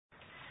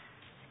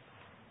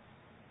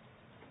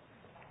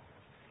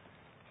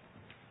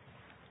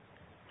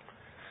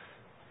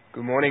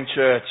Good morning,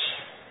 church.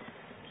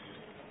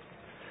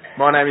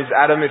 My name is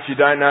Adam. If you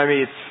don't know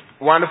me, it's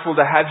wonderful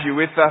to have you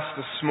with us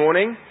this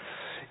morning.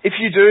 If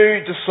you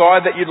do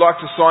decide that you'd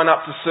like to sign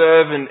up to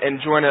serve and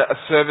join a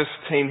service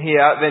team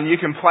here, then you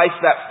can place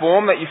that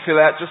form that you fill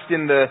out just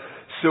in the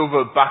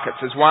silver buckets.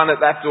 There's one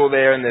at that door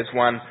there and there's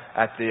one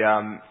at the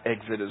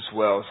exit as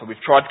well. So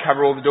we've tried to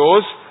cover all the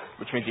doors,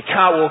 which means you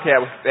can't walk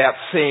out without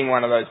seeing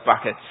one of those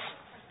buckets.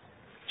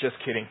 Just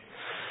kidding.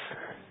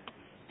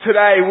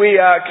 Today we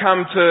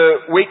come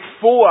to week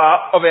 4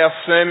 of our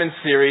sermon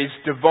series,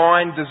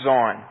 Divine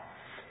Design,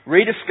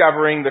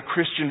 Rediscovering the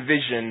Christian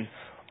Vision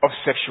of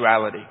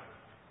Sexuality.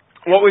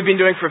 What we've been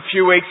doing for a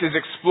few weeks is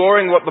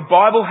exploring what the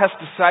Bible has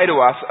to say to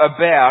us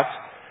about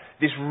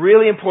this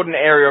really important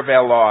area of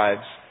our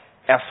lives,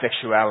 our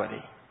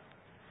sexuality.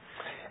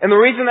 And the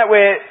reason that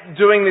we're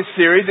doing this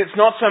series, it's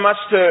not so much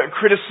to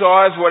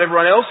criticize what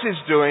everyone else is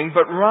doing,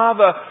 but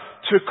rather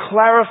to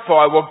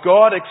clarify what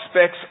God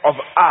expects of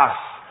us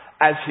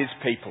as His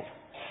people.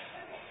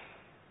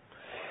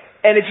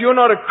 And if you're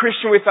not a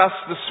Christian with us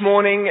this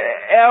morning,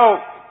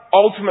 our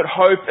ultimate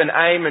hope and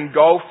aim and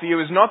goal for you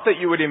is not that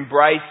you would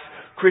embrace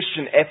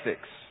Christian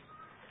ethics.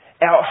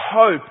 Our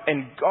hope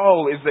and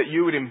goal is that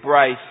you would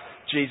embrace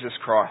Jesus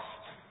Christ.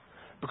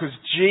 Because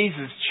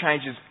Jesus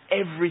changes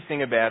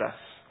everything about us.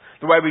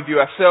 The way we view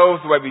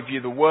ourselves, the way we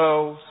view the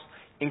world,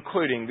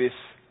 including this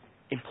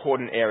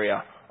important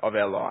area of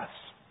our lives.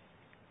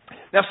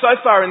 Now, so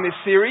far in this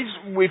series,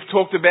 we've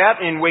talked about,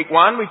 in week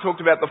 1, we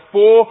talked about the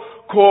 4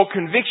 core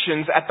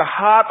convictions at the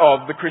heart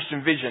of the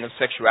Christian vision of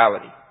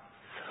sexuality.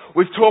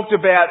 We've talked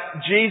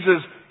about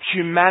Jesus'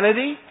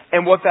 humanity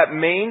and what that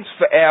means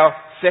for our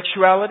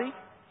sexuality.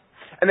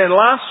 And then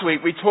last week,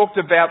 we talked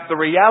about the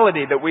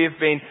reality that we have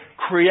been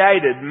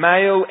created,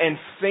 male and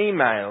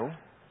female,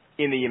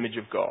 in the image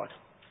of God.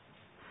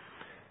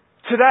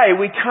 Today,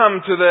 we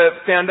come to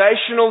the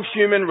foundational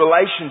human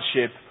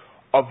relationship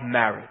of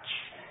marriage.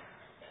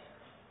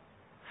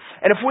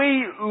 And if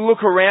we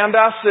look around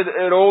us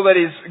at all that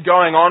is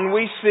going on,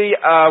 we see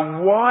a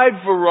wide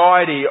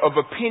variety of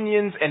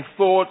opinions and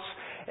thoughts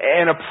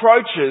and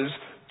approaches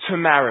to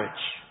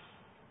marriage.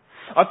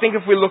 I think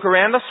if we look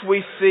around us,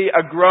 we see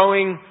a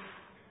growing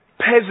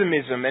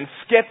pessimism and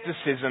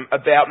skepticism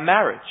about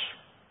marriage.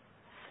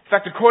 In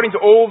fact, according to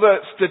all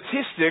the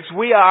statistics,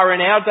 we are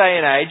in our day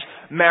and age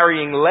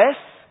marrying less,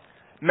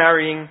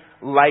 marrying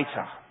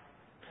later.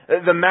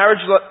 The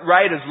marriage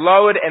rate has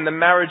lowered and the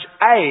marriage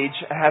age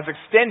has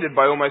extended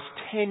by almost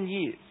 10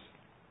 years.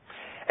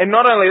 And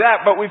not only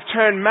that, but we've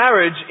turned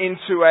marriage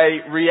into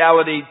a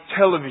reality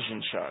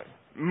television show.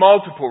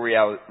 Multiple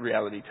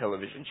reality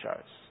television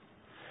shows.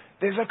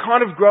 There's a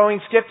kind of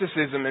growing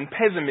skepticism and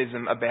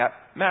pessimism about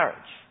marriage.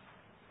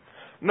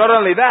 Not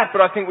only that, but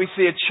I think we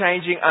see a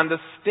changing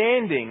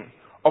understanding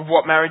of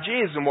what marriage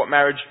is and what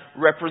marriage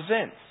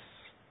represents.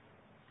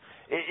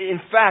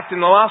 In fact, in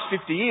the last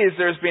 50 years,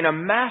 there has been a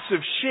massive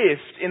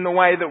shift in the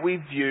way that we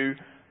view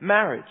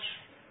marriage.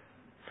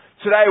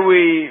 Today,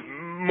 we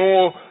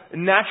more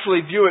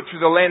naturally view it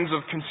through the lens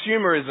of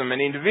consumerism and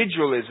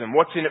individualism.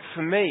 What's in it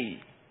for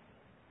me?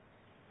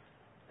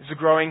 There's a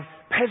growing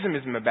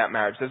pessimism about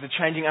marriage. There's a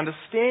changing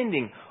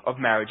understanding of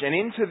marriage. And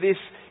into this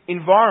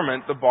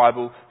environment, the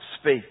Bible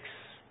speaks.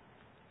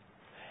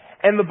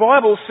 And the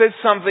Bible says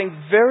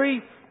something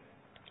very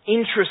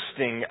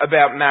interesting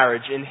about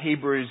marriage in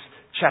Hebrews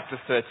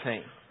chapter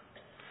 13.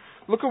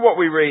 Look at what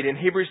we read in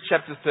Hebrews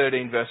chapter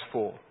 13 verse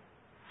 4.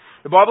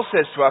 The Bible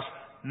says to us,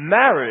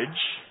 marriage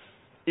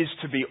is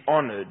to be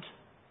honoured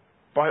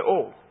by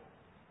all.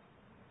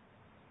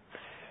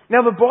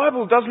 Now the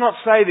Bible does not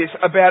say this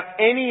about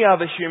any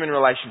other human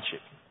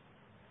relationship.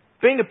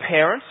 Being a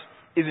parent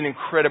is an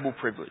incredible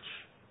privilege.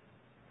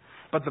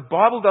 But the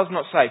Bible does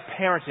not say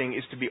parenting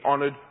is to be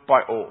honoured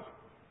by all.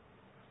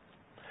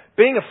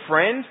 Being a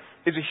friend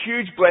is a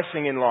huge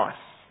blessing in life.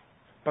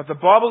 But the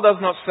Bible does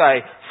not say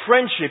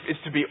friendship is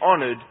to be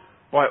honoured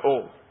by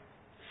all.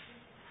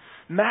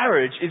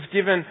 Marriage is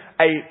given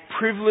a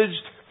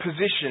privileged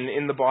position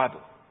in the Bible.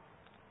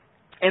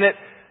 And it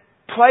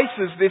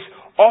places this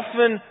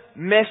often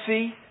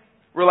messy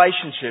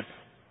relationship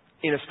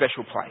in a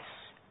special place.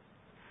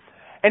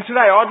 And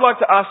today I'd like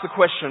to ask the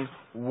question,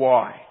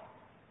 why?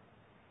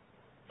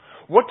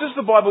 What does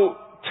the Bible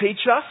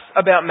teach us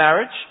about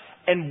marriage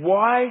and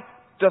why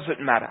does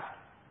it matter?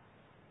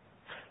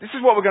 This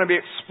is what we're going to be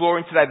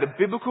exploring today, the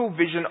biblical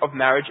vision of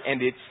marriage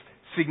and its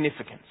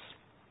significance.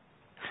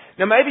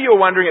 Now maybe you're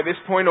wondering at this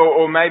point,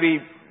 or maybe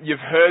you've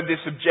heard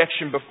this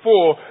objection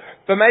before,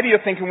 but maybe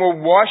you're thinking, well,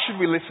 why should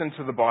we listen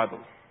to the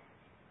Bible?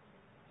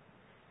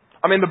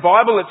 I mean, the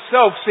Bible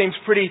itself seems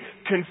pretty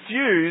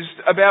confused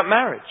about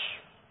marriage.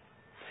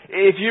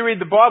 If you read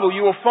the Bible,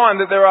 you will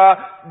find that there are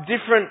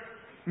different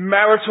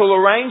marital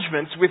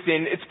arrangements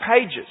within its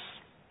pages.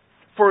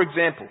 For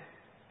example,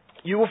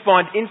 you will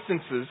find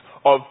instances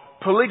of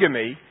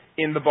polygamy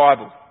in the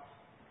Bible.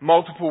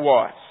 Multiple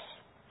wives.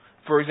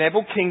 For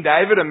example, King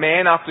David, a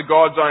man after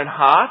God's own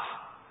heart,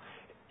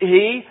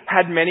 he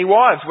had many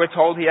wives. We're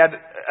told he had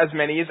as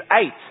many as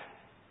 8.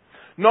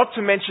 Not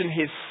to mention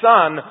his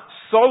son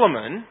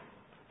Solomon,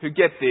 who,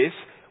 get this,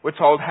 we're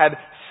told had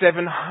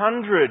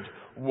 700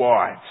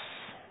 wives.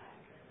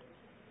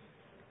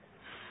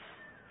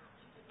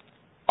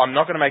 I'm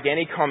not going to make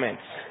any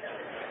comments.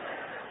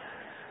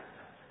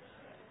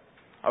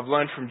 I've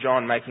learned from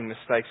John making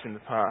mistakes in the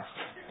past.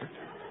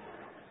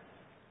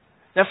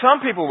 Now,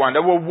 some people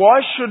wonder, well,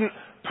 why shouldn't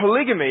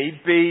polygamy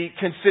be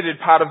considered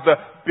part of the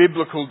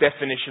biblical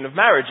definition of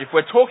marriage if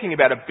we're talking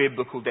about a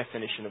biblical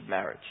definition of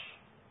marriage?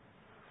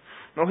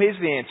 Well,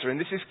 here's the answer, and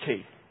this is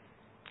key.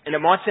 And it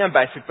might sound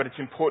basic, but it's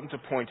important to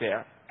point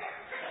out.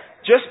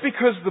 Just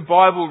because the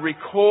Bible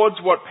records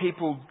what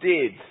people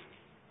did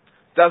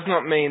does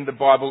not mean the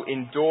Bible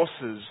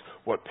endorses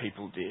what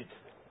people did.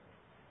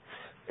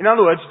 In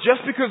other words,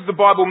 just because the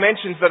Bible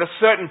mentions that a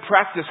certain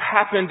practice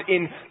happened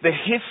in the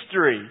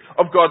history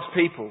of God's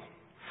people,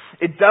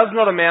 it does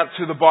not amount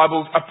to the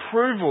Bible's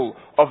approval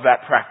of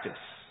that practice.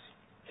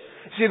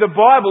 See, the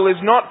Bible is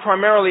not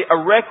primarily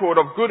a record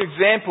of good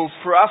examples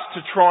for us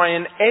to try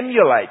and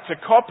emulate, to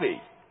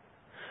copy.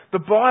 The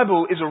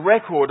Bible is a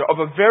record of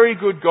a very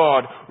good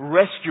God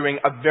rescuing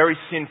a very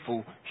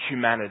sinful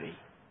humanity.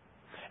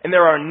 And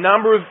there are a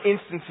number of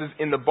instances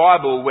in the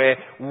Bible where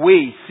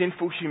we,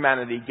 sinful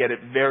humanity, get it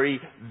very,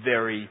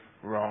 very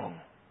wrong.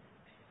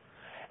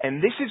 And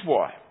this is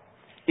why,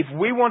 if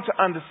we want to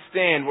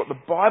understand what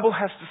the Bible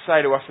has to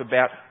say to us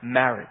about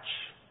marriage,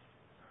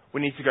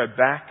 we need to go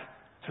back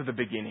to the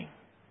beginning.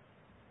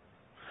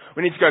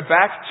 We need to go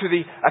back to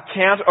the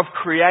account of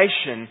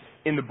creation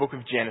in the book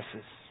of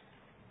Genesis.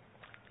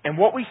 And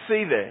what we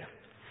see there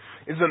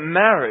is that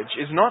marriage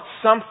is not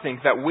something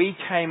that we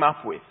came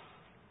up with.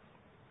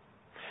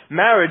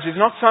 Marriage is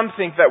not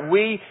something that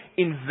we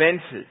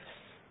invented.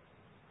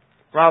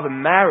 Rather,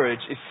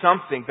 marriage is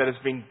something that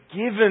has been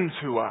given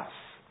to us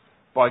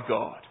by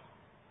God.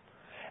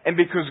 And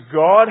because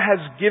God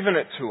has given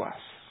it to us,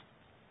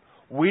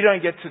 we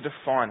don't get to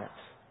define it,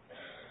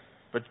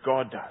 but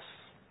God does.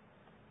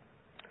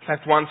 In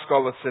fact, one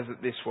scholar says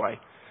it this way. It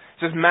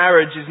says,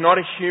 marriage is not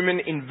a human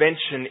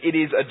invention, it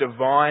is a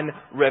divine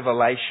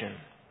revelation.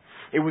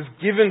 It was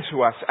given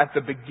to us at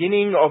the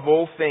beginning of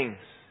all things.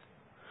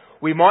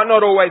 We might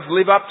not always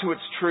live up to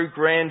its true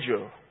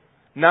grandeur.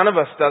 None of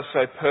us does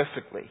so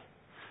perfectly.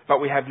 But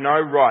we have no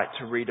right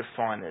to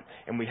redefine it,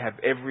 and we have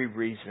every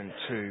reason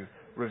to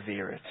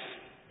revere it.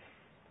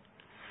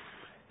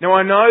 Now,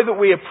 I know that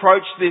we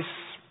approach this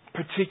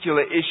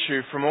particular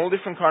issue from all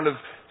different kind of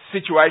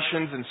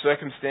situations and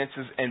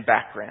circumstances and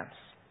backgrounds.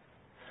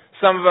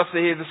 Some of us are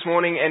here this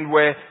morning and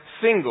we're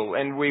single,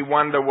 and we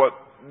wonder what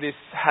this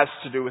has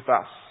to do with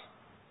us.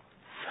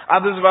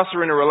 Others of us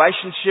are in a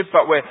relationship,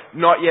 but we're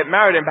not yet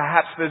married, and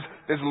perhaps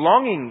there's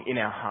longing in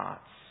our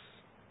hearts.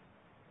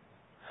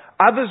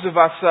 Others of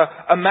us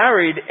are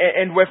married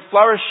and we're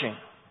flourishing.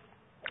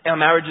 Our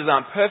marriages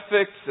aren't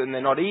perfect and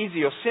they're not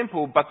easy or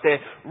simple, but they're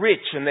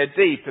rich and they're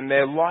deep and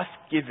they're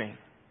life-giving.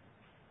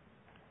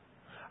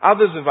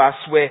 Others of us,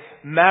 we're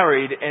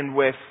married and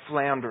we're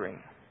floundering.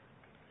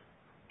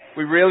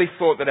 We really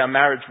thought that our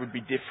marriage would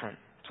be different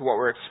to what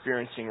we're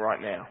experiencing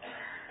right now.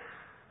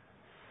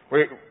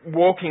 We're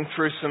walking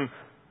through some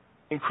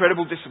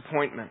incredible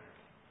disappointment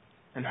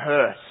and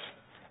hurt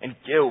and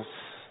guilt.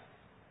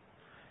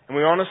 And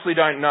we honestly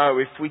don't know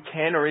if we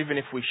can or even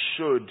if we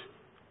should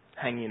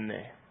hang in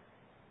there.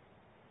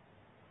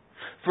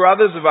 For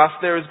others of us,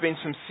 there has been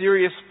some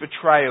serious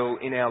betrayal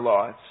in our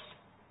lives.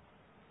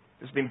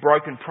 There's been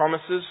broken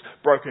promises,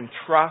 broken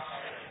trust,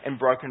 and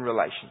broken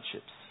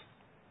relationships.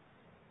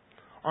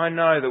 I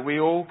know that we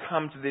all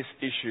come to this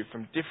issue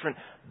from different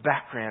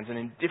backgrounds and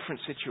in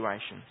different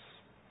situations.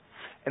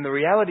 And the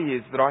reality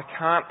is that I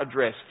can't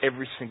address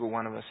every single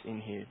one of us in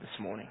here this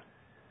morning.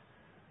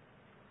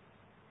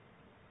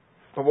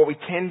 But what we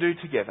can do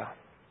together,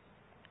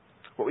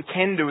 what we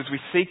can do as we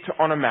seek to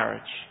honour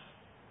marriage,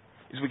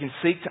 is we can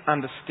seek to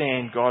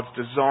understand God's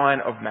design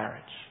of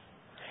marriage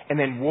and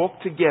then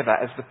walk together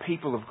as the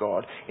people of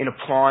God in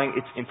applying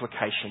its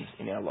implications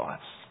in our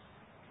lives.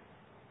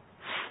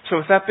 So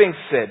with that being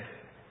said,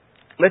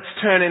 let's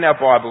turn in our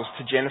Bibles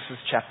to Genesis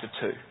chapter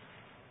 2.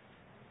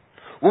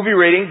 We'll be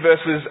reading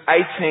verses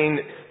 18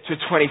 to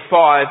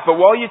 25, but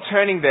while you're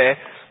turning there,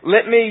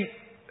 let me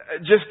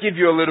just give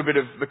you a little bit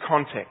of the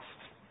context.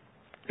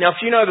 Now,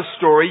 if you know the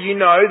story, you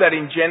know that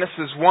in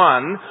Genesis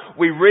 1,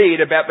 we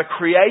read about the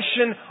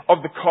creation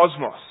of the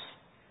cosmos.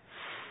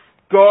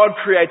 God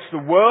creates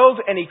the world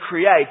and He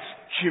creates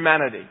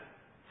humanity.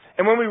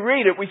 And when we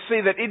read it, we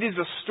see that it is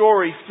a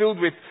story filled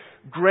with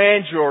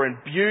grandeur and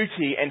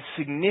beauty and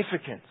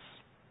significance.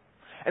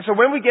 And so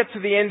when we get to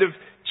the end of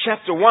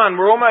chapter 1,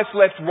 we're almost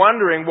left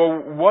wondering,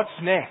 well, what's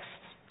next?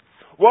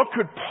 What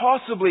could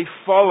possibly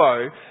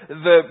follow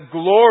the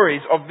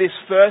glories of this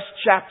first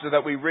chapter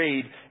that we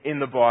read in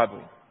the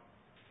Bible?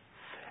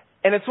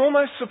 And it's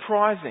almost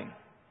surprising,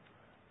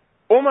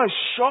 almost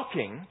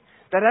shocking,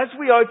 that as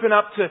we open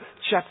up to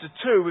chapter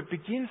 2, it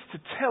begins to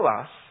tell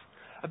us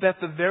about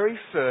the very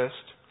first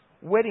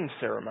wedding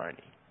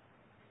ceremony.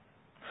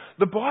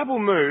 The Bible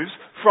moves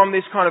from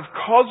this kind of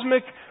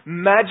cosmic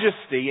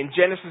majesty in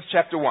Genesis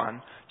chapter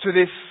 1 to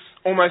this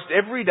almost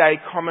everyday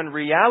common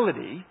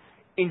reality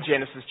in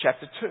Genesis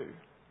chapter 2.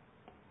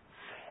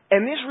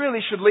 And this really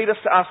should lead us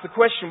to ask the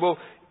question, well,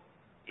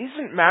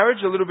 isn't marriage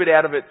a little bit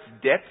out of its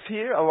depth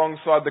here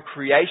alongside the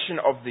creation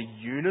of the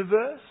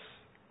universe?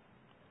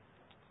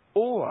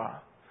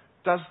 Or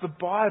does the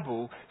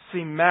Bible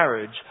see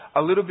marriage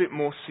a little bit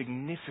more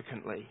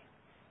significantly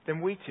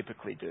than we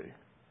typically do?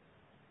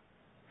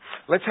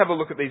 Let's have a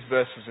look at these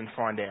verses and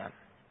find out.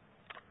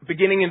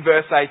 Beginning in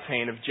verse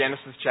 18 of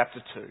Genesis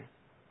chapter 2.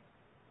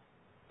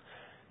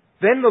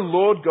 Then the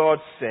Lord God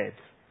said,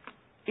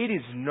 "It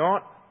is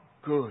not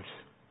good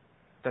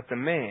that the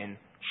man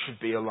should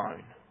be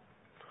alone.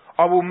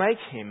 I will make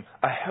him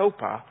a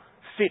helper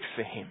fit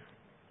for him."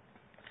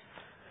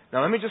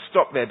 Now let me just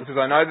stop there because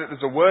I know that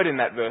there's a word in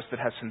that verse that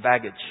has some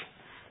baggage.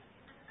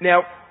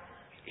 Now,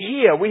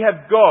 here we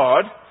have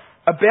God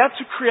about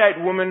to create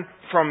woman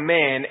from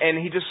man, and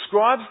he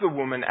describes the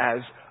woman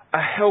as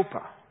a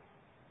helper.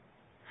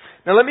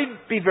 Now let me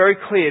be very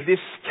clear, this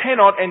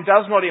cannot and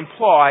does not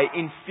imply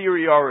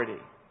inferiority.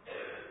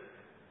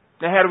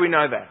 Now how do we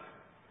know that?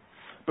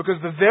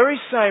 Because the very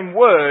same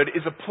word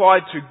is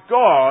applied to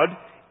God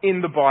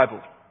in the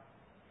Bible.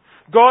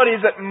 God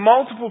is at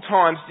multiple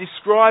times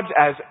described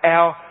as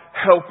our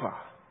helper.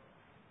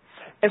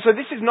 And so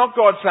this is not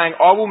God saying,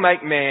 I will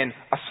make man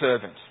a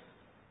servant.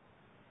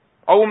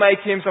 I will make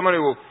him someone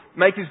who will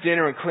make his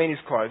dinner and clean his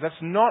clothes. That's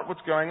not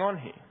what's going on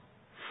here.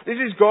 This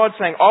is God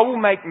saying, I will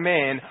make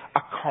man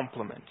a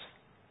complement.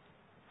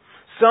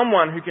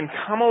 Someone who can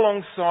come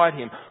alongside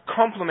him,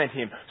 complement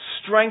him,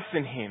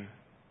 strengthen him,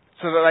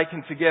 so that they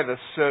can together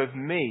serve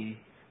me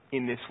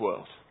in this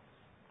world.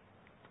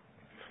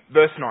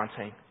 Verse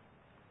 19.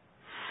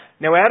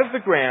 Now out of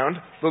the ground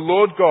the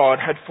Lord God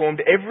had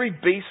formed every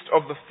beast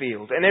of the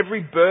field and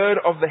every bird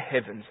of the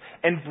heavens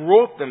and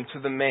brought them to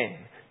the man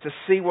to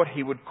see what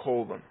he would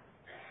call them.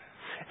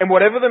 And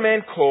whatever the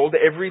man called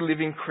every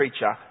living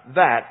creature,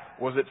 that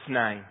was its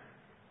name.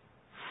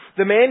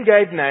 The man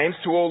gave names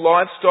to all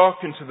livestock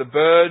and to the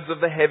birds of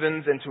the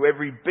heavens and to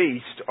every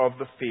beast of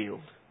the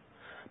field.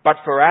 But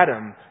for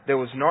Adam there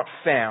was not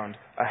found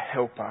a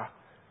helper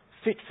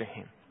fit for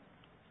him.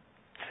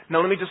 Now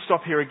let me just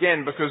stop here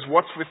again, because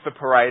what's with the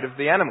parade of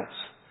the animals?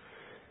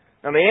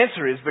 Now the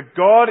answer is that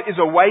God is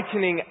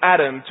awakening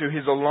Adam to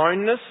his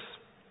aloneness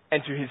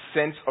and to his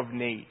sense of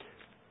need.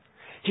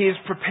 He is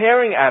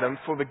preparing Adam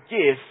for the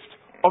gift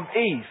of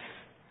Eve.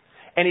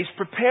 And he's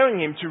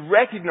preparing him to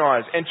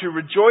recognize and to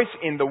rejoice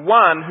in the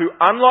one who,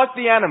 unlike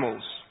the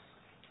animals,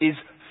 is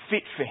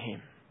fit for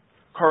him,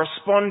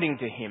 corresponding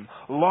to him,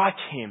 like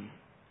him.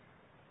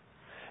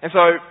 And so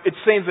it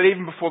seems that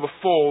even before the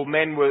fall,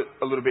 men were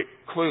a little bit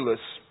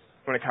clueless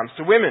when it comes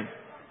to women.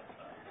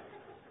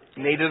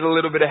 Needed a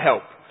little bit of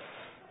help.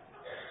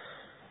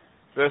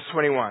 Verse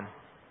 21.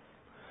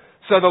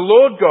 So the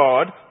Lord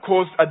God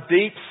caused a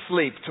deep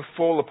sleep to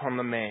fall upon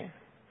the man.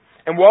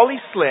 And while he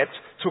slept,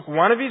 took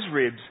one of his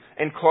ribs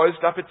and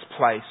closed up its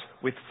place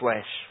with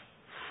flesh.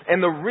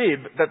 And the rib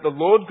that the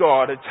Lord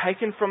God had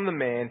taken from the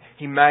man,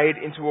 he made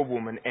into a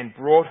woman and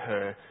brought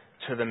her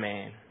to the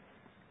man.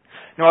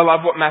 Now I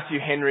love what Matthew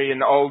Henry,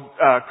 an old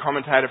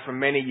commentator from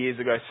many years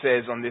ago,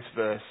 says on this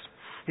verse.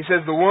 He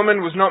says, the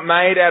woman was not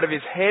made out of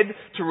his head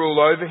to rule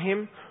over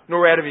him,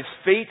 nor out of his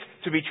feet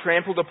to be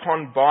trampled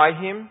upon by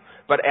him,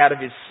 but out of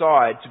his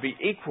side to be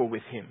equal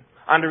with him,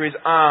 under his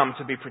arm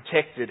to be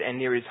protected, and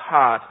near his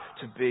heart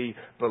to be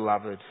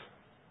beloved.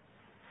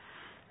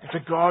 And so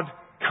God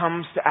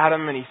comes to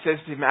Adam and he says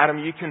to him, Adam,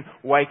 you can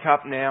wake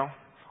up now.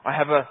 I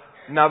have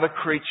another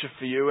creature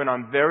for you, and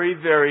I'm very,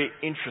 very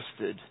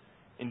interested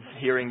in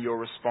hearing your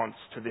response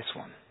to this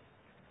one.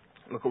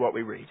 Look at what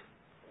we read.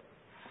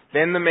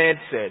 Then the man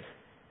said,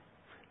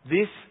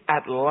 this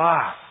at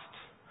last.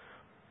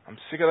 I'm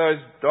sick of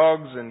those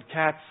dogs and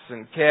cats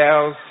and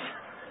cows.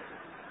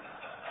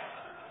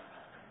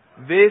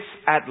 This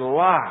at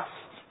last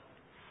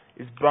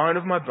is bone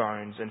of my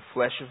bones and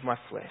flesh of my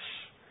flesh.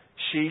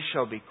 She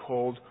shall be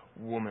called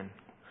woman,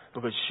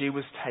 because she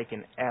was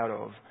taken out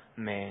of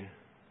man.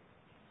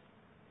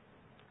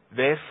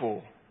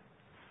 Therefore,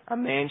 a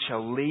man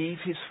shall leave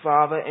his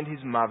father and his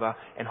mother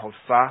and hold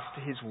fast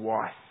to his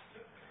wife,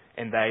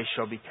 and they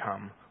shall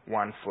become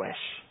one flesh.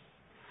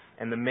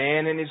 And the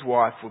man and his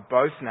wife were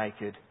both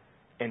naked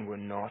and were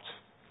not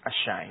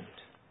ashamed.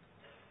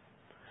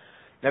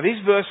 Now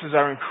these verses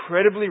are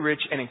incredibly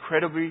rich and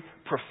incredibly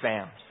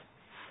profound.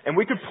 And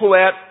we could pull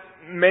out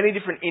many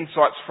different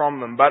insights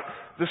from them, but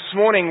this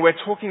morning we're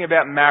talking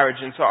about marriage,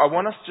 and so I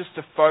want us just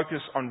to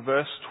focus on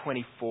verse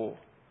 24.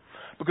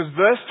 Because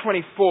verse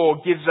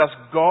 24 gives us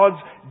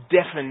God's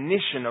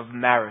definition of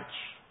marriage.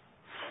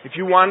 If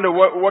you wonder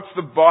what's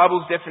the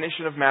Bible's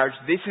definition of marriage,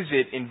 this is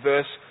it in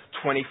verse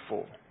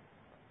 24.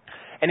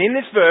 And in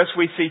this verse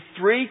we see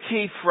three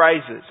key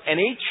phrases, and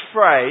each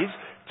phrase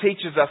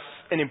teaches us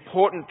an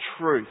important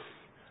truth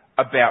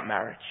about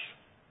marriage.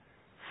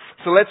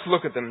 So let's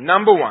look at them.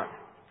 Number one.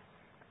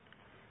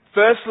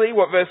 Firstly,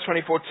 what verse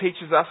 24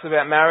 teaches us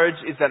about marriage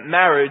is that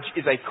marriage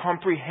is a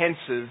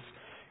comprehensive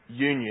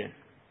union.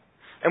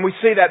 And we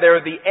see that there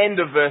at the end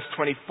of verse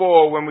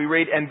 24 when we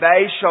read, "And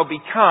they shall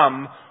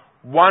become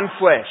one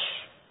flesh."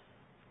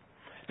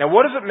 Now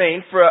what does it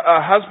mean for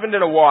a husband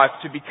and a wife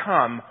to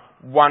become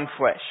one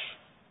flesh?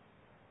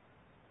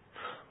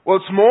 Well,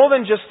 it's more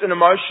than just an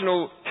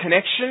emotional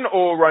connection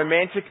or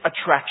romantic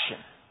attraction.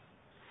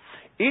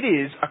 It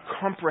is a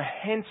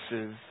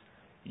comprehensive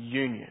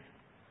union.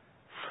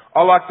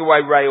 I like the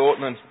way Ray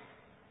Ortlund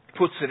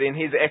puts it in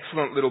his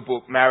excellent little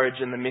book, Marriage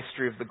and the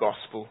Mystery of the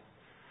Gospel.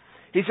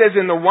 He says,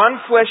 in the one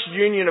flesh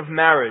union of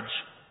marriage,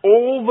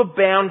 all the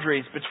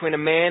boundaries between a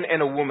man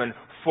and a woman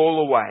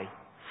fall away,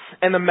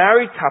 and the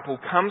married couple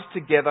comes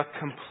together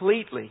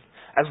completely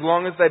as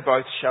long as they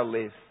both shall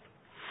live.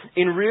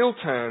 In real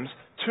terms,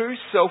 two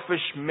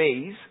selfish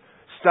me's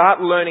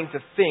start learning to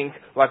think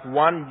like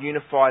one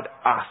unified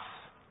us,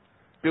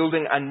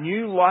 building a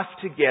new life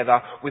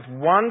together with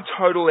one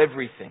total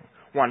everything.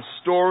 One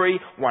story,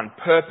 one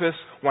purpose,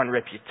 one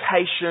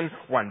reputation,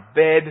 one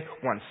bed,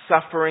 one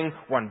suffering,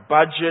 one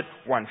budget,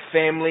 one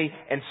family,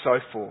 and so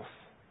forth.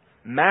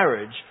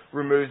 Marriage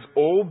removes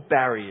all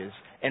barriers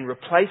and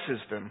replaces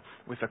them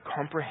with a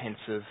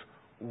comprehensive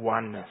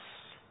oneness.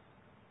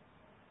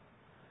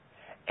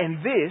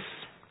 And this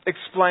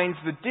explains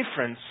the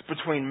difference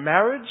between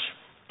marriage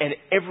and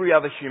every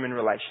other human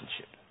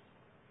relationship.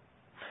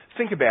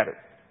 Think about it.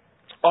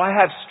 I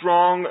have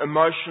strong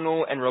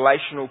emotional and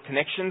relational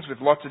connections with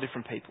lots of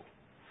different people.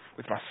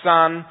 With my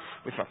son,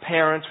 with my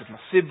parents, with my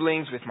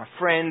siblings, with my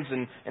friends,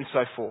 and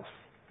so forth.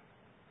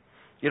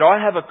 Yet I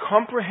have a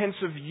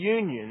comprehensive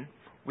union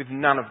with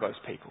none of those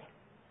people.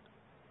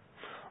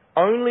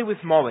 Only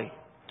with Molly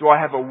do I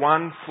have a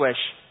one flesh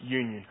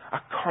union, a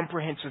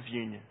comprehensive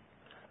union.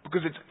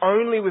 Because it's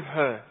only with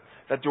her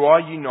that do I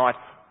unite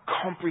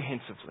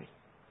comprehensively,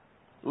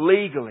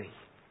 legally,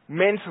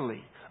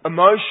 mentally,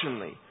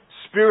 emotionally,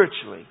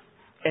 spiritually,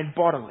 and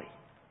bodily.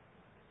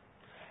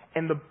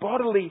 And the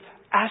bodily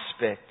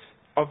aspect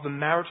of the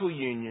marital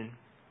union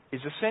is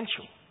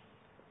essential.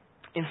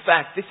 In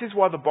fact, this is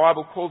why the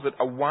Bible calls it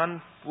a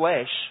one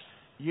flesh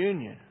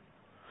union.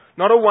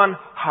 Not a one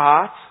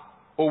heart,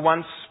 or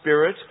one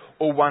spirit,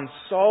 or one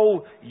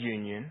soul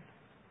union,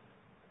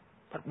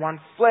 but one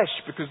flesh,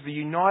 because the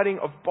uniting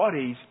of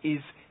bodies is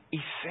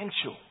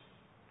essential.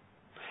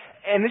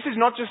 And this is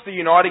not just the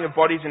uniting of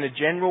bodies in a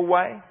general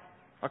way,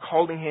 like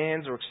holding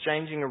hands or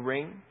exchanging a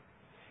ring.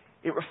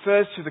 It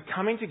refers to the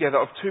coming together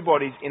of two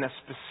bodies in a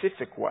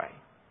specific way.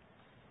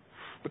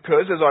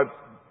 Because, as I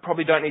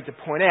probably don't need to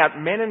point out,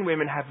 men and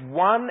women have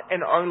one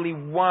and only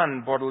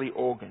one bodily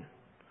organ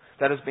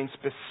that has been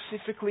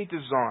specifically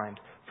designed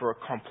for a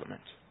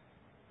complement.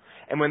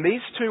 And when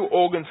these two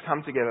organs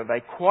come together,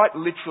 they quite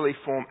literally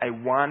form a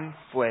one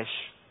flesh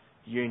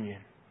union.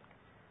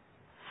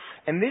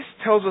 And this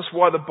tells us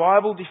why the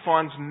Bible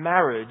defines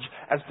marriage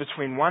as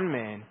between one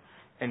man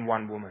and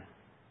one woman.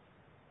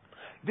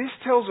 This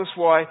tells us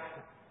why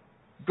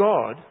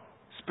God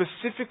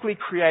specifically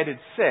created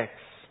sex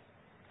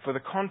for the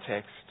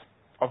context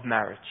of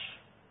marriage.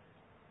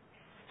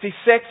 See,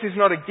 sex is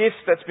not a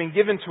gift that's been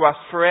given to us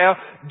for our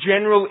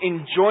general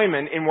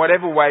enjoyment in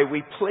whatever way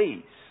we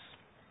please.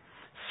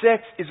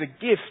 Sex is a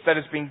gift that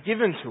has been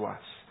given to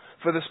us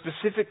for the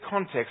specific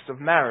context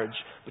of marriage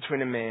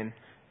between a man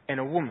and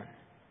a woman.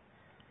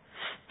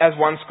 As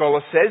one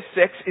scholar says,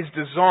 sex is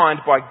designed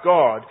by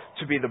God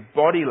to be the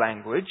body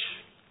language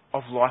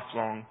of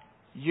lifelong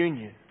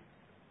union.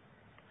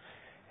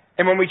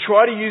 And when we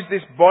try to use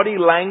this body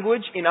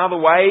language in other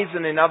ways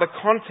and in other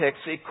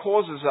contexts, it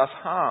causes us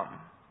harm.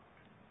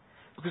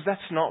 Because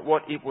that's not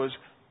what it was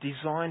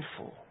designed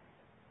for.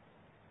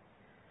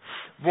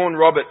 Vaughan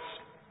Roberts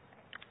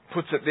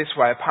puts it this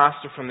way, a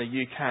pastor from the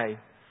UK.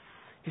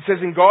 He says,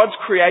 in God's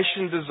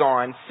creation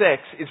design,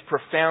 sex is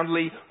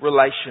profoundly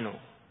relational.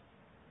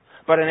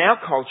 But in our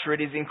culture,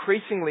 it is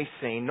increasingly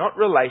seen not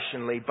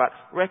relationally, but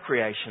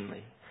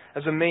recreationally,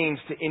 as a means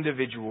to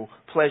individual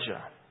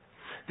pleasure.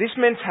 This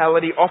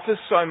mentality offers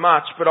so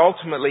much, but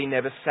ultimately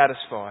never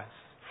satisfies.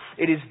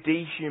 It is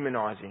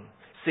dehumanizing,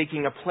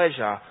 seeking a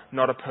pleasure,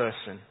 not a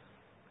person.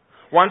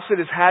 Once it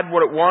has had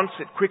what it wants,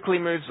 it quickly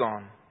moves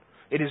on.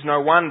 It is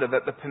no wonder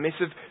that the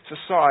permissive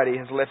society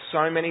has left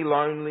so many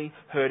lonely,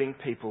 hurting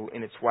people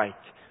in its wake.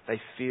 They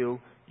feel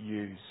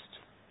used.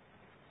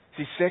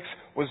 See, sex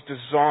was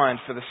designed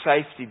for the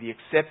safety, the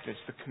acceptance,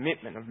 the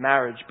commitment of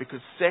marriage, because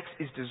sex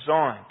is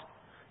designed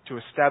to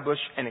establish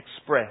and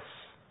express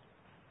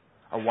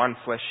a one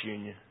flesh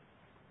union.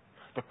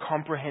 The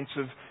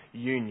comprehensive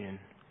union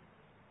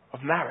of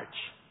marriage.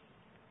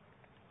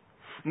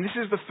 And this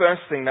is the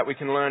first thing that we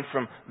can learn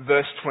from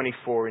verse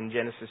 24 in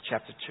Genesis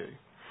chapter 2.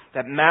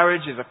 That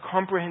marriage is a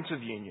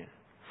comprehensive union.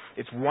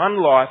 It's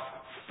one life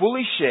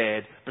fully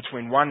shared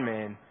between one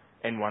man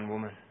and one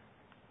woman.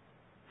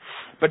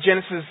 But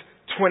Genesis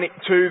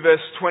 22 verse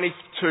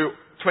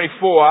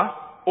 24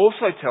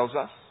 also tells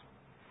us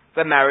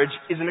that marriage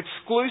is an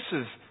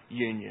exclusive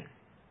union.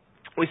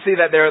 We see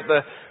that there at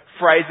the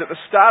phrase at the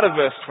start of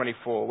verse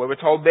 24, where we're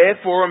told,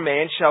 therefore a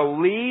man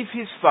shall leave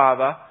his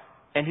father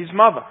and his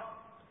mother.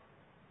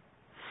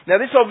 Now,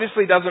 this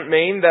obviously doesn't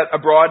mean that a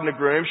bride and a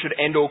groom should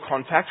end all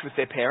contact with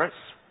their parents.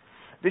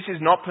 This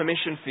is not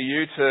permission for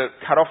you to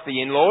cut off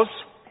the in-laws.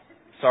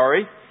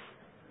 Sorry.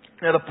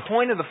 Now, the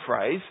point of the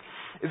phrase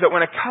is that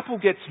when a couple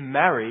gets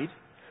married,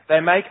 they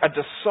make a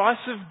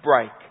decisive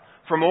break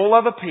from all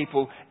other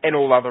people and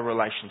all other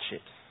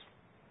relationships.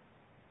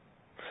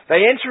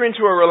 They enter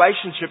into a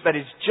relationship that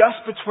is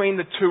just between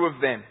the two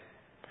of them.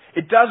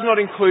 It does not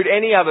include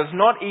any others,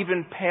 not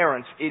even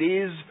parents. It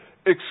is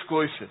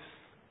exclusive.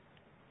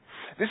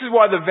 This is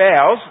why the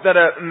vows that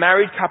a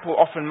married couple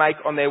often make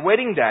on their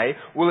wedding day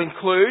will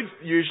include,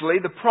 usually,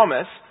 the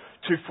promise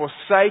to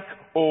forsake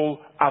all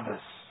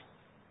others.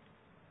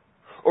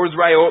 Or as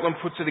Ray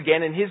Ortlund puts it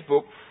again in his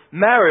book,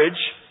 marriage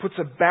puts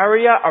a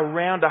barrier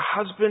around a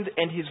husband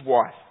and his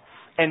wife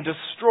and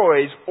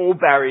destroys all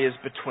barriers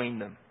between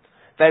them.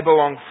 They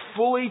belong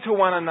fully to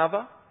one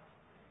another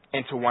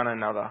and to one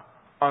another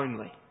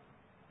only.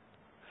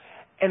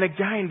 And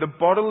again, the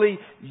bodily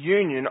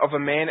union of a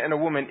man and a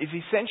woman is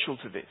essential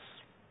to this.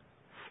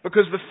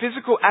 Because the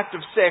physical act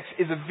of sex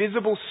is a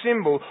visible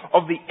symbol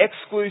of the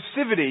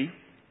exclusivity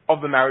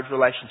of the marriage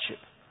relationship.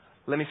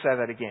 Let me say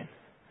that again.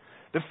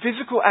 The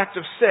physical act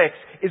of sex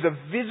is a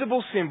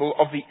visible symbol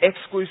of the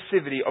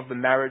exclusivity of the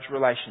marriage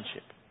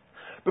relationship.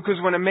 Because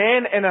when a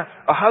man and a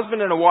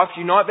husband and a wife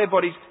unite their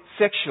bodies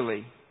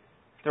sexually,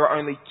 there are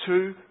only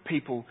two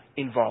people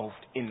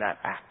involved in that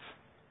act.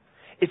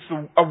 It's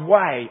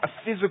a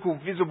physical,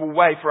 visible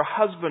way for a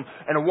husband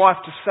and a wife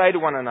to say to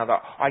one another,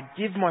 I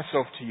give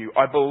myself to you,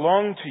 I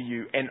belong to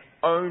you, and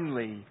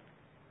only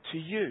to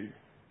you.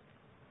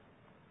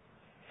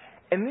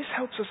 And this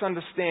helps us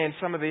understand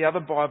some of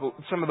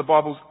the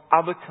Bible's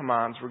other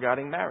commands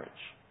regarding marriage.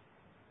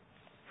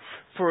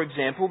 For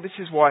example, this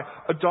is why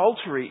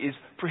adultery is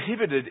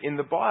prohibited in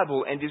the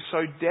Bible and is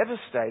so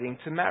devastating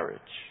to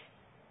marriage.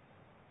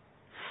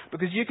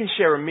 Because you can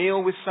share a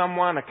meal with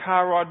someone, a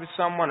car ride with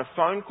someone, a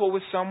phone call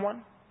with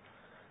someone.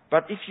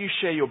 But if you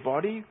share your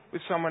body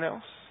with someone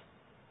else,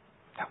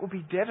 that will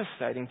be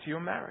devastating to your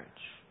marriage.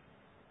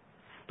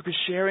 Because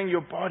sharing your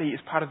body is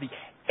part of the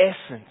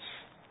essence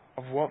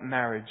of what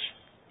marriage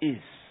is.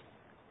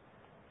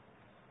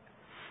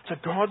 So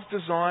God's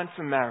design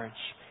for marriage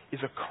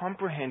is a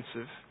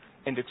comprehensive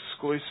and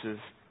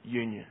exclusive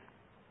union.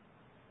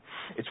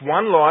 It's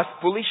one life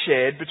fully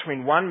shared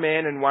between one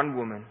man and one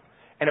woman.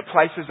 And it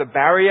places a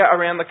barrier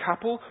around the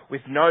couple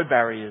with no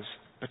barriers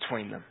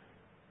between them.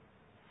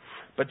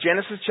 But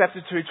Genesis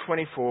chapter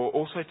 2:24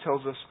 also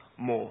tells us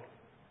more.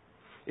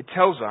 It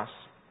tells us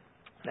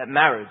that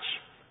marriage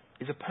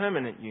is a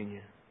permanent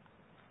union.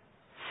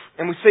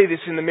 And we see this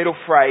in the middle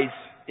phrase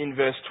in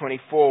verse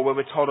 24, where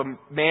we're told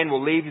a man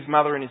will leave his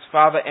mother and his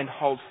father and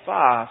hold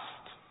fast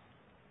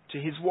to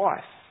his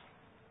wife.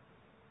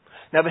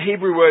 Now, the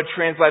Hebrew word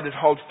translated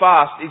hold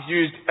fast is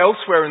used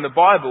elsewhere in the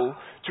Bible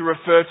to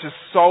refer to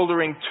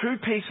soldering two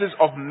pieces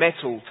of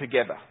metal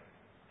together.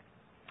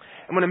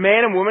 And when a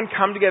man and woman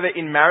come together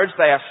in marriage,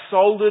 they are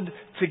soldered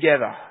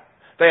together.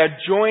 They are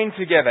joined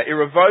together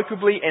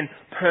irrevocably and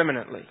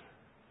permanently.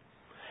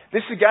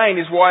 This again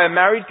is why a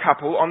married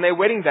couple on their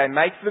wedding day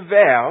make the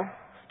vow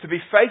to be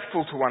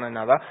faithful to one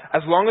another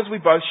as long as we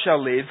both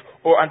shall live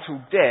or until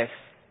death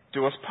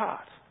do us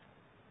part.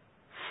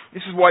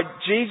 This is why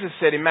Jesus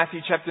said in Matthew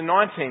chapter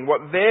 19,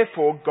 what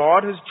therefore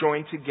God has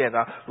joined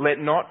together, let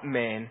not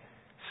man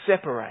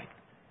separate.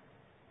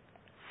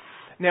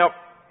 Now,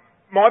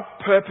 my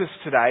purpose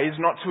today is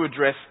not to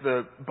address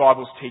the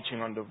Bible's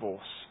teaching on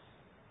divorce.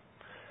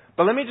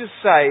 But let me just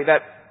say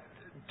that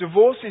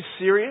divorce is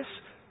serious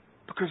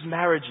because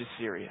marriage is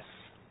serious.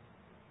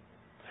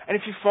 And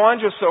if you find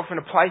yourself in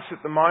a place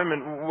at the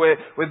moment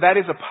where that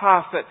is a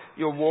path that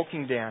you're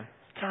walking down,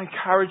 can I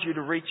encourage you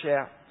to reach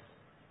out?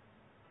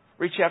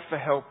 Reach out for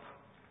help.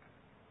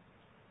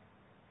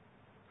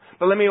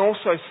 But let me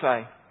also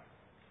say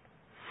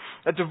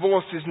that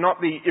divorce is not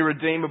the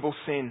irredeemable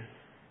sin.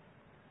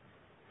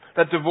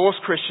 That divorced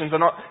Christians are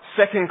not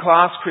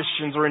second-class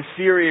Christians or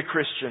inferior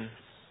Christians.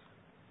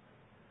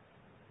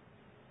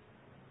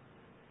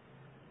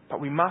 But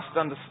we must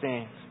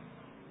understand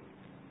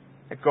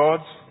that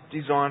God's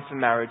design for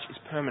marriage is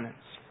permanence.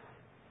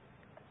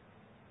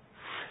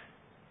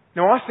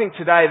 Now, I think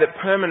today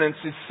that permanence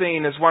is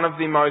seen as one of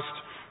the most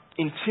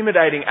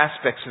intimidating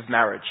aspects of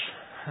marriage.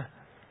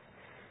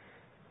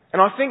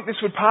 And I think this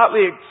would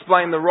partly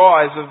explain the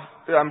rise of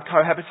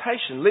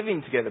cohabitation,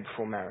 living together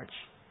before marriage.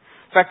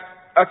 In fact,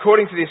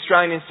 according to the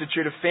Australian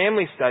Institute of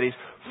Family Studies,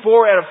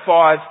 4 out of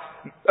 5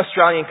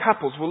 Australian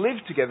couples will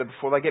live together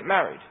before they get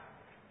married.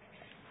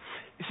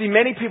 You see,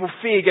 many people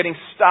fear getting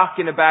stuck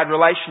in a bad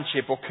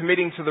relationship or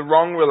committing to the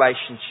wrong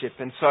relationship,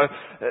 and so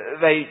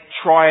they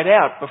try it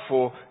out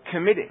before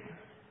committing.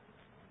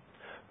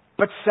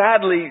 But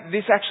sadly,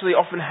 this actually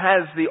often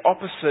has the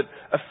opposite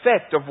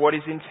effect of what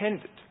is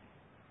intended.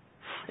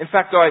 In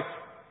fact, I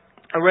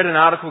read an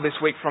article this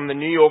week from the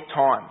New York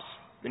Times.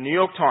 The New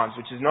York Times,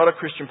 which is not a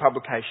Christian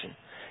publication.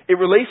 It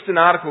released an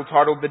article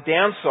titled The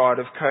Downside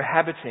of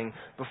Cohabiting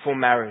Before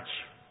Marriage.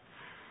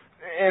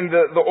 And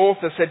the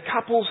author said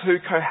couples who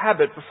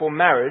cohabit before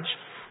marriage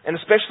and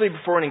especially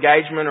before an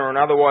engagement or an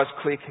otherwise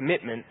clear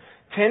commitment,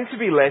 tend to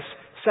be less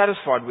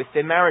satisfied with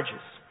their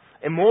marriages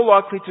and more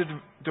likely to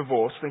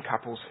divorce than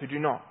couples who do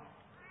not.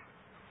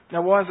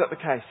 Now, why is that the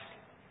case?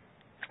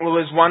 Well,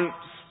 as one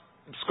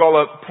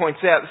scholar points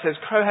out, it says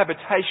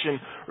cohabitation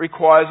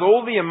requires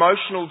all the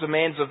emotional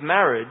demands of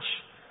marriage,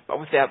 but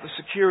without the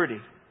security,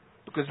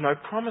 because no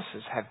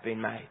promises have been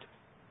made.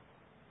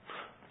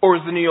 Or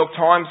as the New York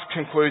Times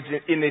concludes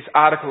in this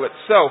article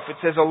itself, it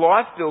says a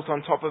life built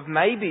on top of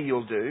maybe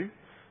you'll do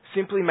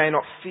simply may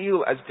not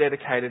feel as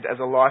dedicated as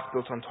a life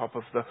built on top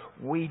of the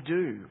we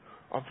do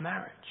of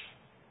marriage.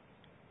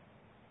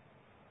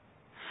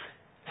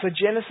 So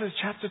Genesis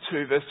chapter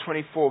 2 verse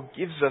 24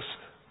 gives us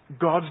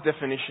God's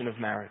definition of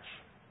marriage.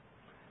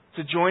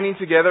 It's a joining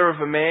together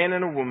of a man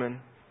and a woman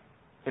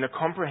in a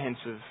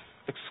comprehensive,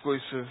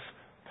 exclusive,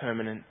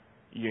 permanent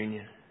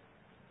union.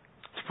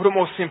 To put it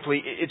more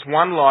simply, it's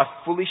one life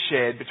fully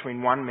shared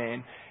between one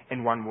man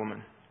and one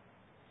woman.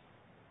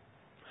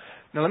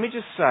 Now let me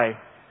just say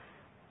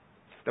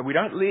that we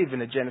don't live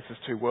in a Genesis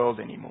 2 world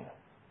anymore.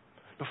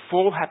 The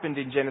fall happened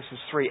in Genesis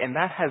 3, and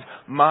that has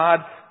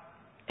marred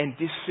and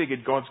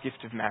disfigured God's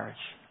gift of marriage.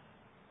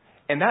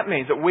 And that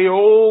means that we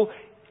all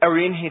are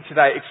in here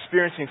today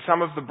experiencing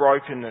some of the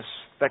brokenness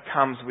that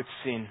comes with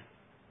sin.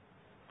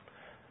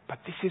 But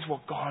this is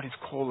what God is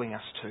calling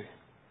us to.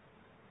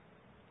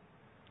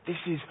 This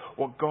is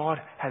what God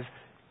has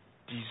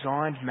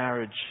designed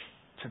marriage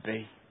to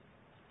be.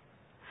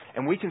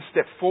 And we can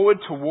step forward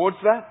towards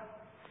that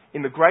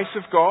in the grace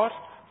of God,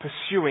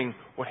 pursuing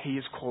what He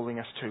is calling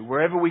us to,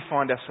 wherever we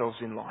find ourselves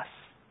in life.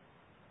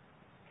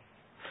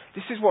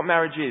 This is what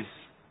marriage is.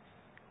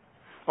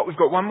 But we've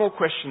got one more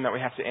question that we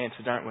have to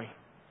answer, don't we?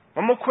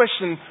 One more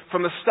question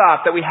from the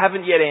start that we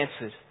haven't yet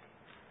answered.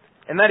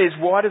 And that is,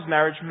 why does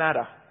marriage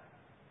matter?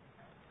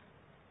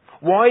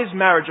 Why is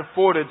marriage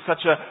afforded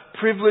such a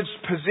privileged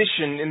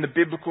position in the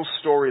biblical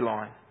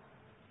storyline?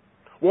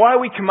 Why are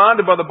we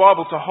commanded by the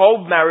Bible to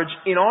hold marriage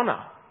in honour?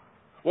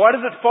 Why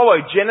does it follow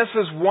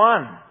Genesis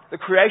 1, the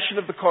creation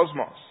of the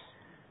cosmos?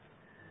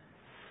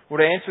 Well,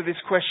 to answer this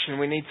question,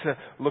 we need to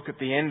look at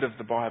the end of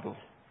the Bible.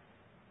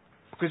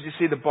 Because you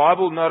see, the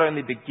Bible not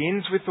only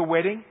begins with a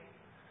wedding,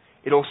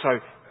 it also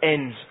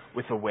ends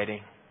with a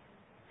wedding.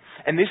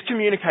 And this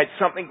communicates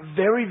something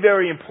very,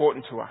 very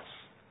important to us.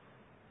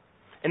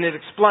 And it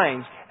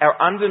explains our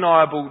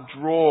undeniable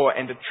draw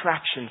and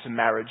attraction to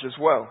marriage as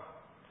well.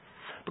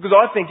 Because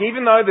I think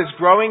even though there's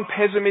growing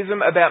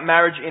pessimism about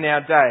marriage in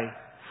our day,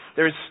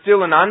 there is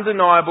still an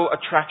undeniable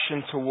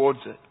attraction towards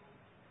it.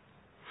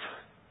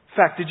 In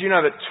fact, did you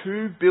know that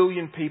 2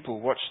 billion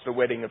people watched the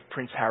wedding of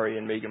Prince Harry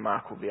and Meghan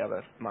Markle the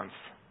other month?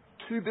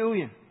 2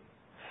 billion.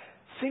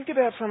 Think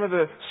about some of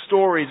the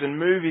stories and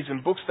movies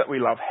and books that we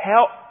love.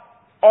 How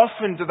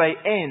often do they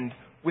end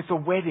with a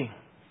wedding?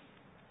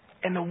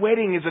 And the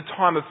wedding is a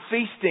time of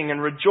feasting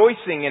and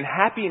rejoicing and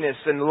happiness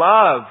and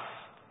love.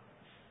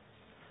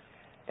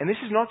 And this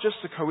is not just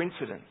a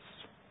coincidence.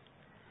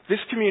 This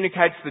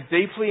communicates the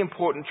deeply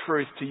important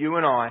truth to you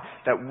and I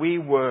that we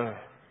were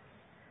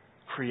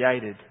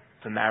created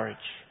for marriage.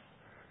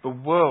 The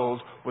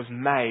world was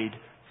made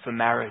for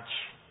marriage.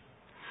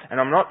 And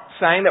I'm not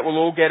saying that we'll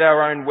all get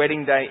our own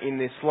wedding day in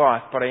this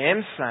life, but I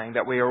am saying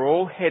that we are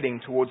all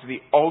heading towards the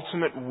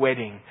ultimate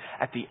wedding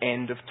at the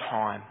end of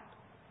time.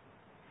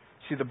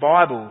 See, the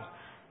Bible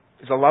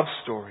is a love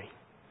story.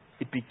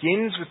 It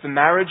begins with the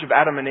marriage of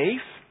Adam and Eve,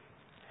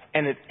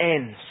 and it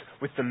ends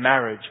with the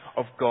marriage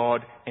of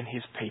God and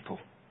His people.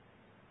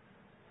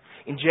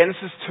 In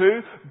Genesis 2,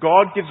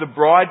 God gives a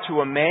bride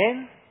to a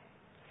man,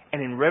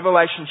 and in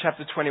Revelation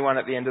chapter 21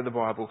 at the end of the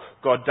Bible,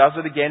 God does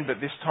it again, but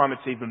this time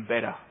it's even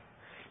better.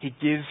 He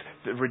gives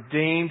the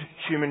redeemed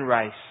human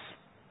race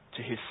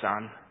to His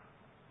Son.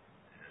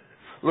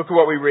 Look at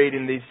what we read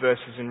in these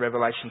verses in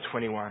Revelation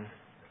 21.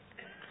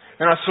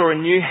 And I saw a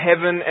new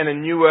heaven and a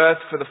new earth,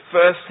 for the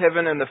first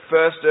heaven and the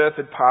first earth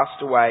had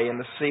passed away, and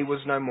the sea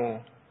was no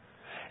more.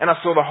 And I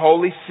saw the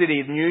holy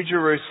city, New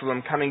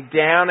Jerusalem, coming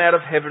down out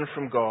of heaven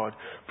from God,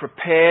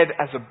 prepared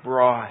as a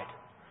bride,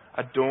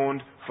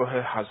 adorned for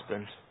her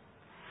husband.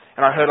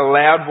 And I heard a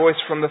loud voice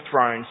from the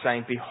throne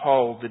saying,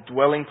 "Behold, the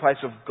dwelling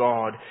place of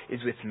God is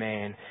with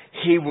man.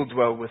 He will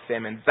dwell with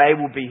them, and they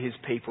will be His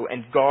people,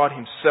 and God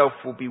Himself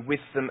will be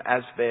with them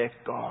as their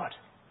God."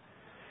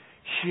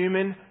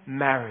 Human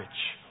marriage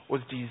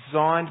was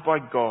designed by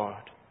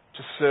God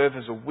to serve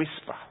as a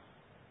whisper,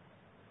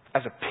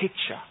 as a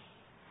picture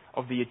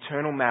of the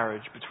eternal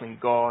marriage between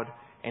God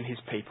and His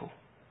people.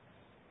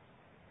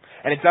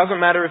 And it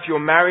doesn't matter if you're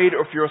married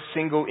or if you're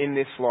single in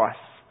this life.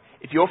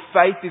 If your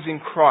faith is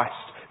in Christ,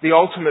 the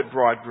ultimate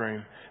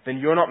bridegroom, then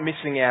you're not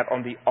missing out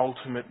on the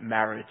ultimate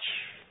marriage.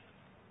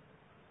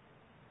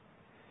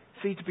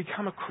 See, to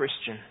become a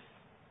Christian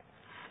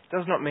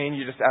does not mean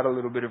you just add a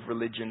little bit of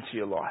religion to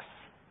your life.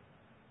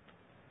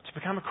 To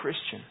become a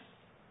Christian,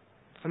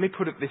 let me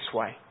put it this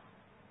way,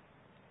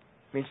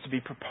 it means to be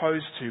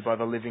proposed to by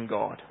the living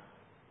God.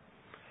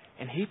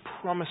 And He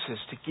promises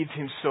to give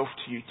Himself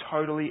to you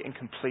totally and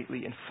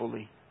completely and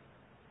fully.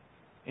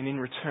 And in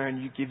return,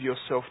 you give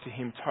yourself to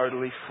Him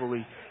totally,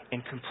 fully,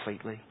 and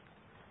completely.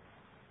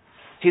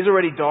 He's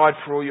already died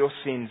for all your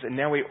sins, and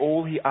now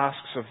all He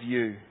asks of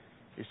you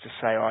is to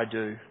say, I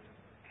do.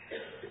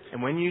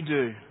 And when you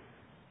do,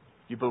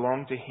 you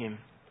belong to Him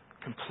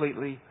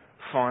completely,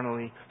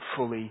 finally,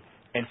 fully,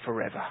 and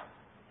forever.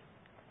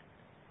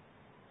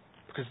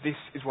 Because this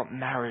is what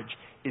marriage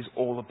is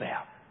all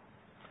about.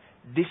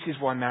 This is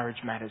why marriage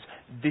matters.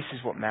 This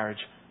is what marriage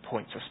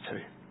points us to.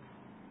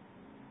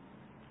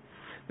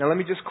 Now let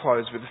me just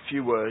close with a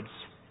few words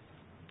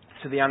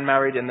to the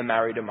unmarried and the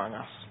married among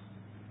us,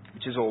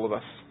 which is all of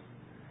us.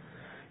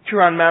 If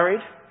you're unmarried,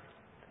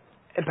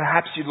 and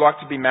perhaps you'd like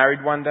to be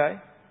married one day,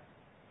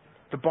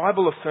 the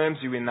Bible affirms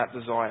you in that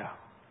desire.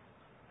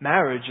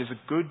 Marriage is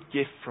a good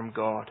gift from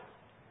God.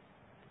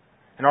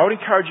 And I would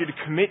encourage you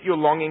to commit your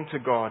longing to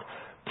God.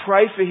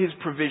 Pray for His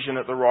provision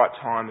at the right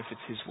time if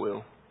it's His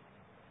will.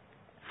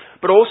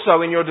 But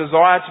also in your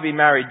desire to be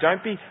married,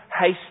 don't be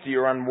hasty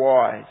or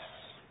unwise.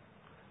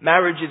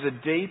 Marriage is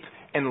a deep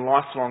and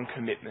lifelong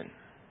commitment.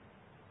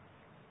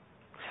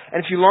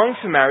 And if you long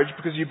for marriage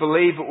because you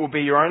believe it will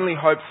be your only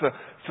hope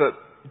for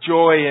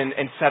joy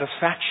and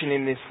satisfaction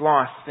in this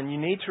life, then you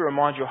need to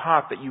remind your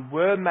heart that you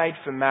were made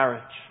for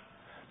marriage,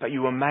 but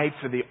you were made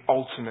for the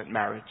ultimate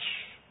marriage.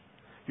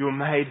 You were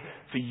made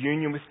for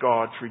union with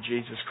God through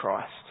Jesus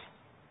Christ.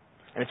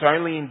 And it's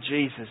only in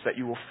Jesus that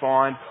you will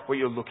find what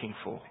you're looking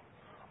for.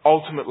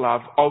 Ultimate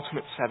love,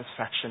 ultimate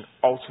satisfaction,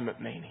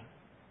 ultimate meaning.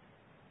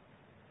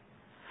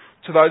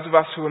 To those of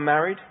us who are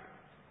married,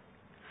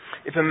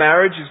 if a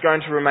marriage is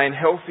going to remain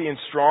healthy and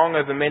strong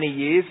over many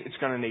years, it's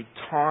going to need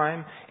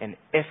time and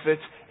effort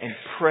and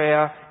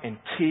prayer and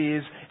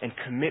tears and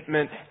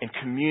commitment and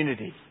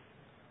community.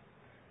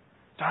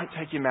 Don't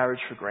take your marriage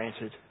for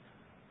granted.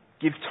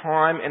 Give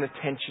time and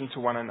attention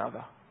to one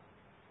another.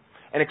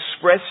 And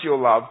express your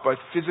love both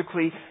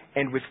physically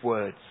and with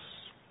words.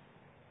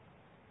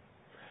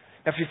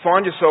 Now, if you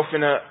find yourself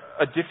in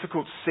a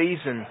difficult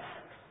season,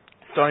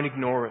 don't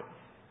ignore it.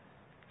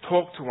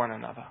 Talk to one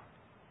another.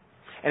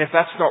 And if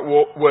that's not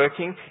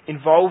working,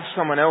 involve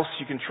someone else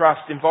you can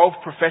trust. Involve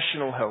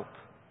professional help.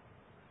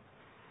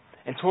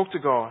 And talk to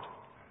God.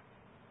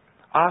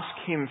 Ask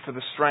Him for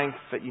the strength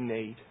that you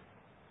need.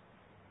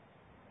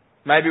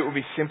 Maybe it will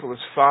be simple as,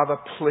 Father,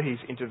 please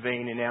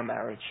intervene in our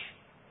marriage.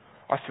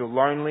 I feel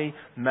lonely,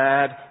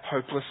 mad,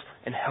 hopeless,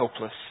 and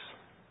helpless.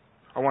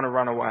 I want to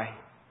run away,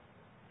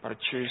 but I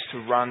choose to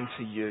run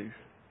to you.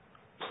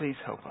 Please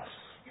help us.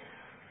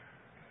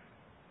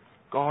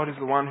 God is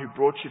the one who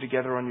brought you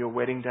together on your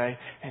wedding day,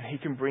 and He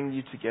can bring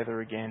you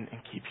together again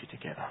and keep you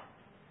together.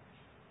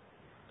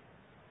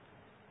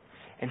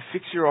 And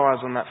fix your eyes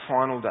on that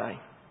final day,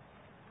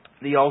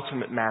 the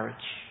ultimate marriage,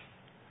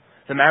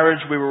 the marriage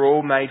we were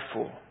all made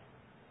for.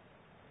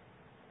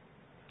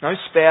 No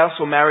spouse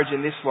or marriage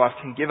in this life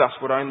can give us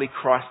what only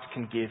Christ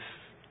can give.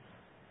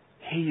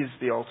 He is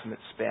the ultimate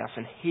spouse,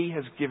 and He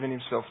has given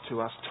Himself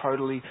to us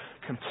totally,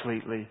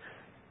 completely,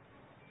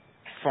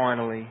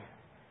 finally,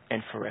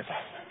 and forever.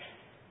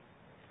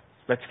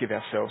 Let's give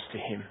ourselves to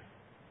Him.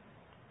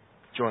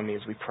 Join me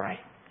as we pray.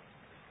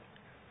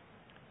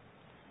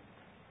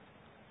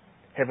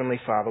 Heavenly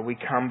Father, we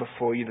come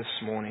before You this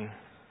morning,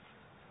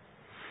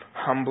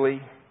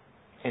 humbly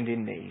and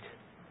in need.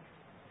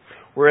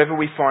 Wherever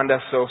we find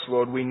ourselves,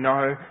 Lord, we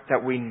know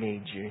that we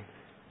need You.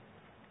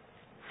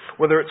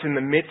 Whether it's in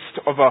the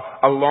midst of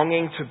a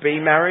longing to be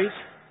married,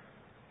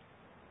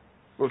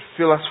 Lord,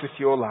 fill us with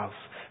Your love.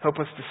 Help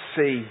us to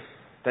see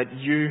that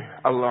You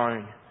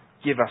alone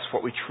give us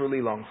what we truly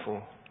long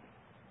for.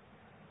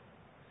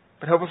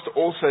 But help us to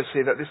also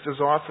see that this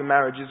desire for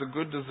marriage is a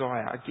good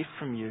desire, a gift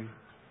from You.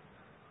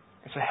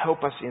 And so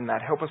help us in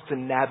that. Help us to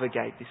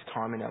navigate this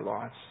time in our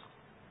lives.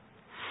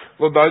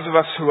 Lord, those of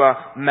us who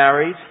are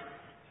married,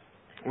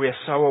 we are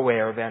so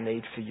aware of our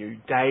need for You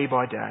day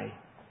by day.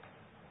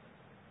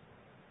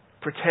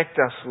 Protect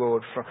us,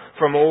 Lord,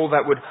 from all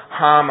that would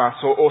harm us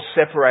or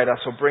separate us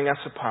or bring us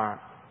apart.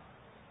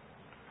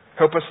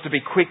 Help us to be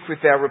quick with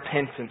our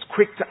repentance,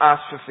 quick to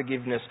ask for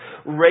forgiveness,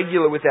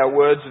 regular with our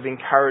words of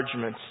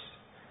encouragement,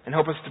 and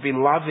help us to be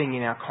loving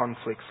in our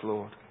conflicts,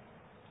 Lord.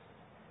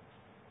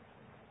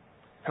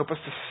 Help us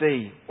to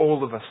see,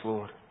 all of us,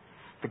 Lord,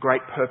 the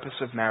great purpose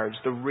of marriage,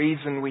 the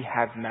reason we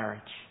have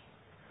marriage,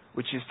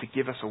 which is to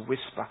give us a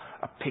whisper,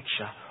 a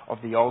picture of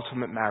the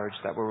ultimate marriage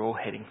that we're all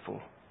heading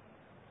for.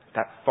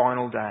 That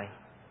final day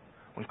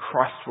when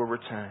Christ will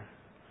return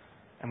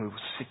and we will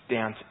sit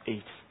down to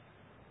eat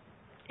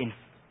in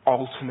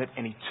ultimate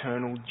and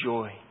eternal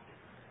joy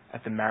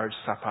at the marriage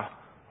supper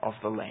of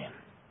the Lamb.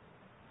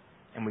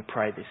 And we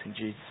pray this in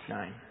Jesus'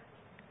 name.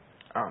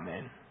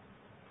 Amen.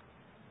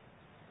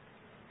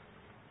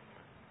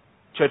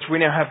 Church, we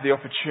now have the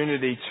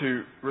opportunity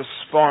to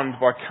respond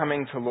by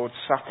coming to Lord's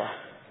Supper.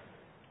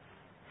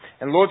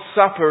 And Lord's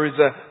Supper is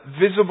a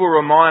visible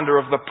reminder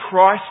of the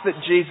price that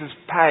Jesus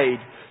paid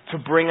to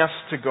bring us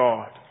to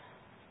God.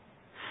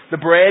 The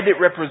bread,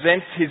 it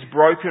represents His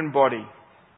broken body.